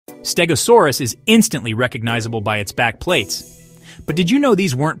Stegosaurus is instantly recognizable by its back plates. But did you know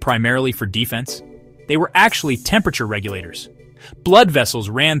these weren't primarily for defense? They were actually temperature regulators. Blood vessels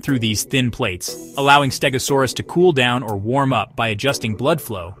ran through these thin plates, allowing Stegosaurus to cool down or warm up by adjusting blood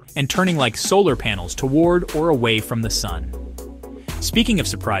flow and turning like solar panels toward or away from the sun. Speaking of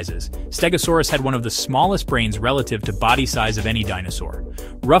surprises, Stegosaurus had one of the smallest brains relative to body size of any dinosaur,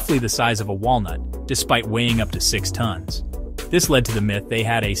 roughly the size of a walnut, despite weighing up to 6 tons. This led to the myth they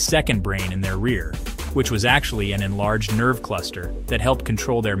had a second brain in their rear, which was actually an enlarged nerve cluster that helped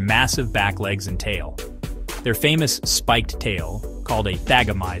control their massive back legs and tail. Their famous spiked tail, called a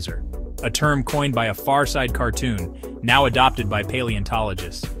thagomizer, a term coined by a Far Side cartoon, now adopted by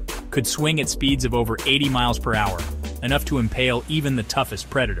paleontologists, could swing at speeds of over 80 miles per hour, enough to impale even the toughest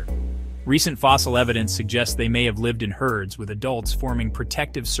predator. Recent fossil evidence suggests they may have lived in herds, with adults forming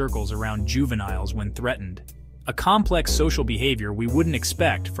protective circles around juveniles when threatened. A complex social behavior we wouldn't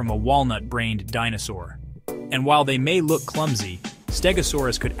expect from a walnut-brained dinosaur. And while they may look clumsy,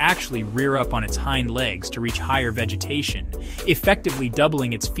 Stegosaurus could actually rear up on its hind legs to reach higher vegetation, effectively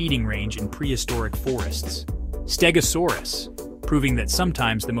doubling its feeding range in prehistoric forests. Stegosaurus, proving that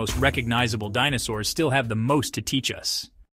sometimes the most recognizable dinosaurs still have the most to teach us.